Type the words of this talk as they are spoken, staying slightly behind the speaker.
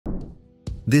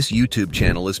This YouTube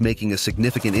channel is making a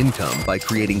significant income by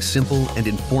creating simple and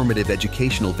informative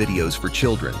educational videos for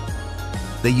children.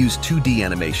 They use 2D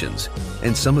animations,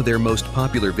 and some of their most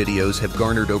popular videos have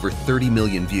garnered over 30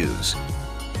 million views.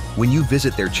 When you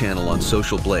visit their channel on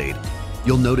Social Blade,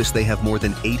 you'll notice they have more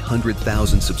than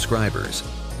 800,000 subscribers.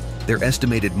 Their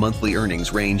estimated monthly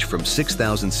earnings range from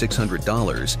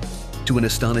 $6,600 to an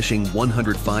astonishing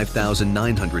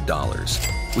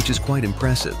 $105,900, which is quite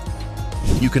impressive.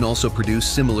 You can also produce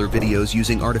similar videos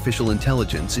using artificial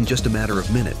intelligence in just a matter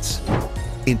of minutes.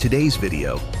 In today's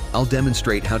video, I'll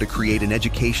demonstrate how to create an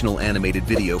educational animated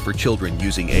video for children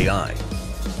using AI.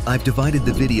 I've divided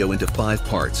the video into 5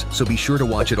 parts, so be sure to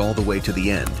watch it all the way to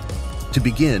the end. To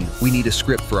begin, we need a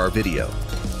script for our video.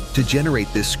 To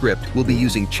generate this script, we'll be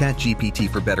using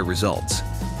ChatGPT for better results.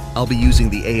 I'll be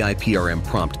using the AI PRM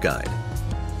prompt guide.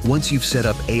 Once you've set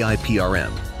up AI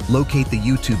PRM, locate the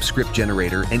YouTube script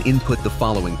generator and input the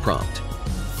following prompt.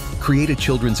 Create a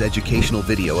children's educational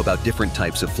video about different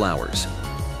types of flowers.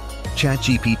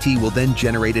 ChatGPT will then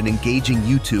generate an engaging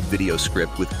YouTube video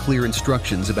script with clear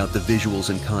instructions about the visuals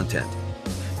and content.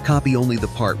 Copy only the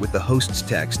part with the host's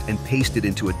text and paste it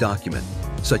into a document,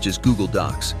 such as Google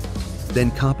Docs.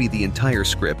 Then copy the entire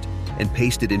script and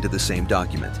paste it into the same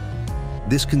document.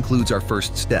 This concludes our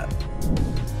first step.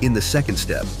 In the second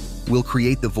step, we'll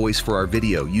create the voice for our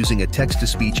video using a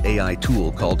text-to-speech AI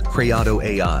tool called Creato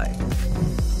AI.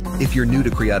 If you're new to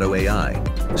Creato AI,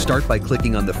 start by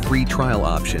clicking on the free trial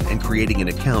option and creating an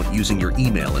account using your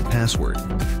email and password.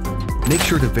 Make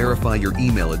sure to verify your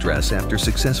email address after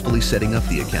successfully setting up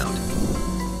the account.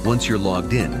 Once you're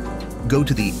logged in, go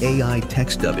to the AI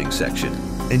text dubbing section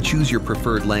and choose your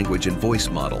preferred language and voice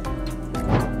model.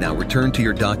 Now return to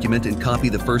your document and copy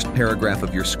the first paragraph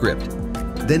of your script.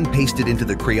 Then paste it into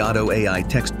the Creato AI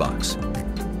text box.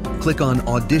 Click on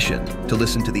Audition to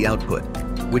listen to the output,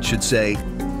 which should say,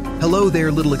 "Hello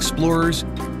there, little explorers.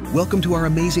 Welcome to our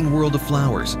amazing world of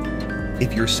flowers."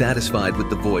 If you're satisfied with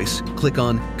the voice, click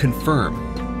on Confirm.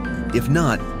 If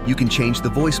not, you can change the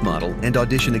voice model and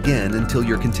audition again until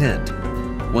you're content.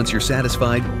 Once you're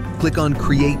satisfied, click on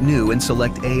Create New and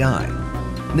select AI.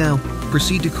 Now,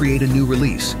 proceed to create a new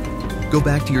release. Go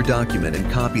back to your document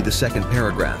and copy the second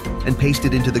paragraph and paste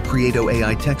it into the Creato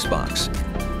AI text box.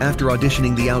 After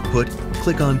auditioning the output,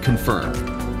 click on Confirm.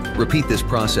 Repeat this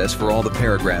process for all the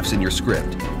paragraphs in your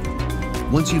script.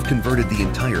 Once you've converted the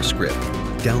entire script,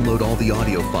 download all the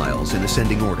audio files in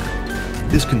ascending order.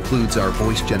 This concludes our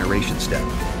voice generation step.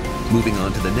 Moving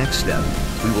on to the next step,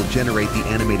 we will generate the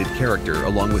animated character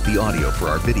along with the audio for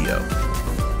our video.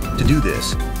 To do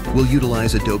this, we'll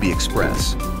utilize Adobe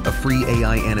Express, a free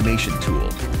AI animation tool.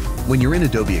 When you're in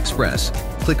Adobe Express,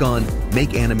 click on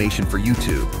Make Animation for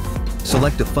YouTube.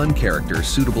 Select a fun character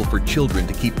suitable for children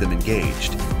to keep them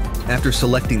engaged. After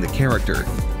selecting the character,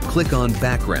 click on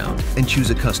Background and choose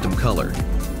a custom color.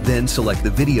 Then select the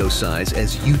video size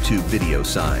as YouTube video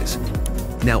size.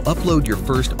 Now upload your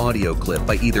first audio clip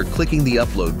by either clicking the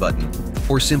upload button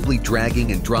or simply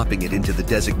dragging and dropping it into the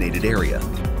designated area.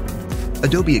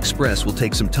 Adobe Express will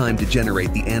take some time to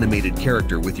generate the animated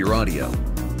character with your audio.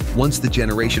 Once the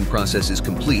generation process is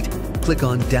complete, click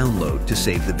on Download to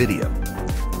save the video.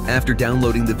 After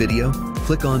downloading the video,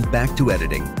 click on Back to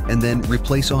Editing and then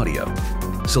Replace Audio.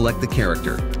 Select the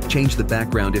character, change the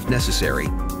background if necessary,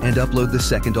 and upload the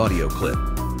second audio clip.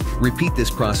 Repeat this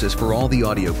process for all the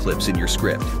audio clips in your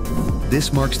script.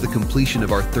 This marks the completion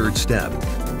of our third step.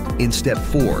 In step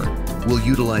 4, we'll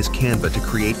utilize Canva to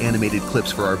create animated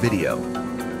clips for our video.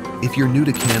 If you're new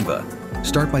to Canva,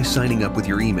 start by signing up with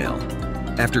your email.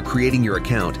 After creating your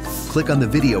account, click on the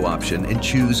video option and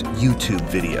choose YouTube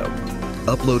Video.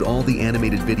 Upload all the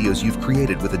animated videos you've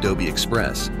created with Adobe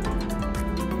Express.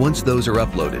 Once those are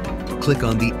uploaded, click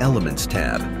on the Elements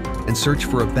tab and search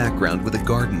for a background with a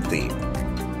garden theme.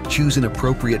 Choose an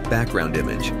appropriate background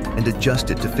image and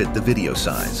adjust it to fit the video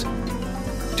size.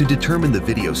 To determine the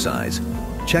video size,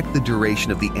 check the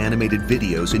duration of the animated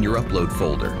videos in your upload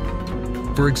folder.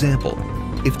 For example,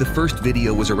 if the first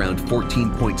video was around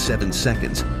 14.7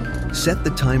 seconds, set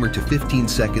the timer to 15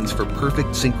 seconds for perfect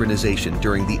synchronization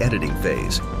during the editing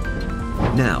phase.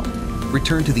 Now,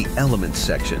 return to the Elements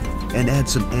section and add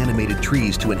some animated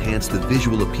trees to enhance the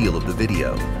visual appeal of the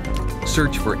video.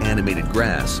 Search for animated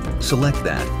grass, select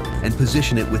that, and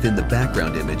position it within the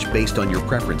background image based on your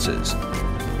preferences.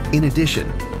 In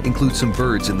addition, include some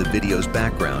birds in the video's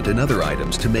background and other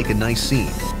items to make a nice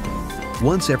scene.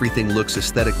 Once everything looks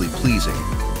aesthetically pleasing,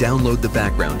 download the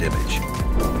background image.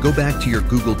 Go back to your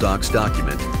Google Docs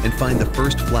document and find the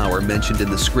first flower mentioned in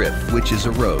the script, which is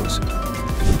a rose.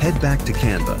 Head back to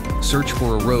Canva, search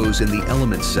for a rose in the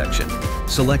Elements section,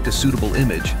 Select a suitable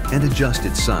image and adjust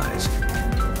its size.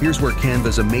 Here's where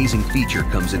Canva's amazing feature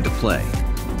comes into play.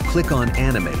 Click on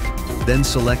Animate, then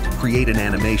select Create an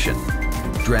Animation.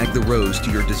 Drag the rose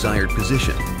to your desired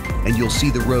position, and you'll see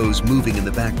the rose moving in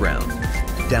the background.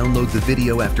 Download the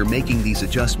video after making these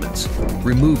adjustments.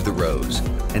 Remove the rose,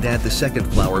 and add the second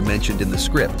flower mentioned in the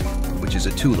script, which is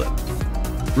a tulip.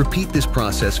 Repeat this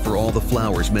process for all the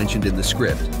flowers mentioned in the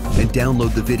script, and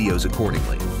download the videos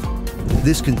accordingly.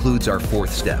 This concludes our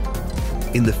fourth step.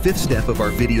 In the fifth step of our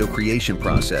video creation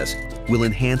process, we'll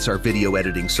enhance our video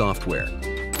editing software.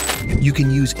 You can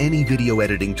use any video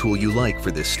editing tool you like for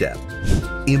this step.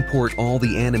 Import all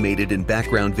the animated and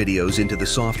background videos into the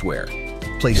software.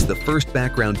 Place the first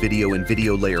background video in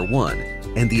Video Layer 1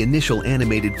 and the initial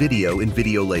animated video in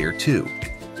Video Layer 2.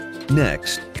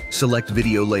 Next, select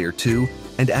Video Layer 2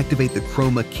 and activate the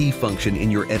Chroma Key function in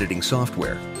your editing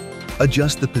software.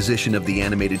 Adjust the position of the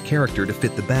animated character to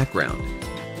fit the background.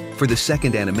 For the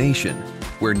second animation,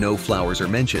 where no flowers are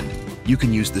mentioned, you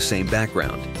can use the same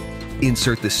background.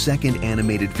 Insert the second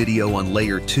animated video on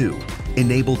Layer 2,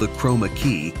 enable the Chroma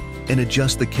Key, and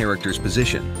adjust the character's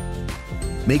position.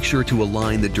 Make sure to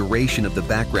align the duration of the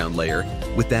background layer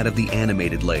with that of the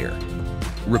animated layer.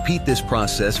 Repeat this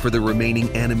process for the remaining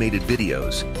animated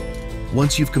videos.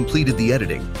 Once you've completed the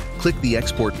editing, click the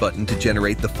Export button to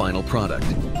generate the final product.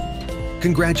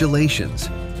 Congratulations!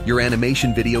 Your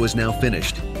animation video is now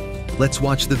finished. Let's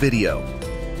watch the video.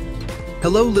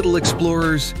 Hello, little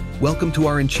explorers! Welcome to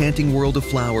our enchanting world of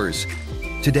flowers.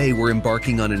 Today we're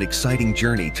embarking on an exciting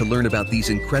journey to learn about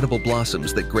these incredible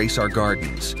blossoms that grace our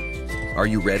gardens. Are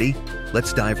you ready?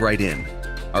 Let's dive right in.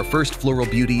 Our first floral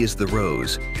beauty is the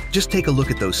rose. Just take a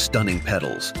look at those stunning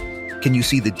petals. Can you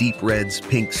see the deep reds,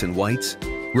 pinks, and whites?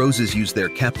 Roses use their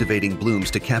captivating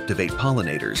blooms to captivate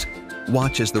pollinators.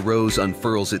 Watch as the rose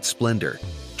unfurls its splendor,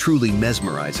 truly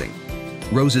mesmerizing.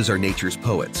 Roses are nature's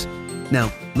poets.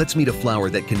 Now, let's meet a flower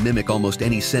that can mimic almost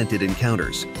any scent it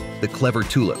encounters, the clever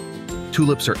tulip.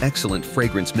 Tulips are excellent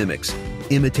fragrance mimics,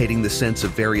 imitating the scents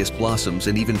of various blossoms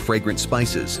and even fragrant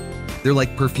spices. They're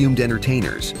like perfumed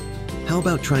entertainers. How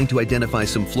about trying to identify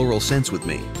some floral scents with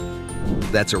me?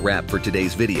 That's a wrap for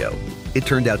today's video. It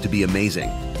turned out to be amazing.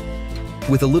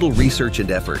 With a little research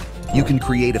and effort, you can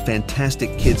create a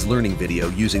fantastic kids learning video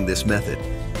using this method.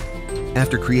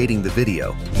 After creating the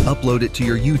video, upload it to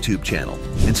your YouTube channel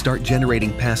and start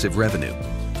generating passive revenue.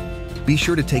 Be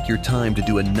sure to take your time to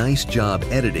do a nice job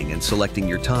editing and selecting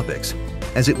your topics,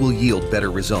 as it will yield better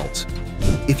results.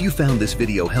 If you found this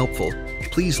video helpful,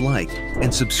 please like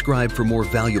and subscribe for more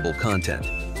valuable content.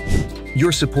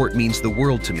 Your support means the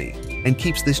world to me and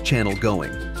keeps this channel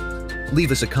going.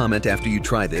 Leave us a comment after you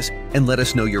try this and let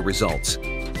us know your results.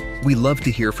 We love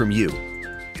to hear from you.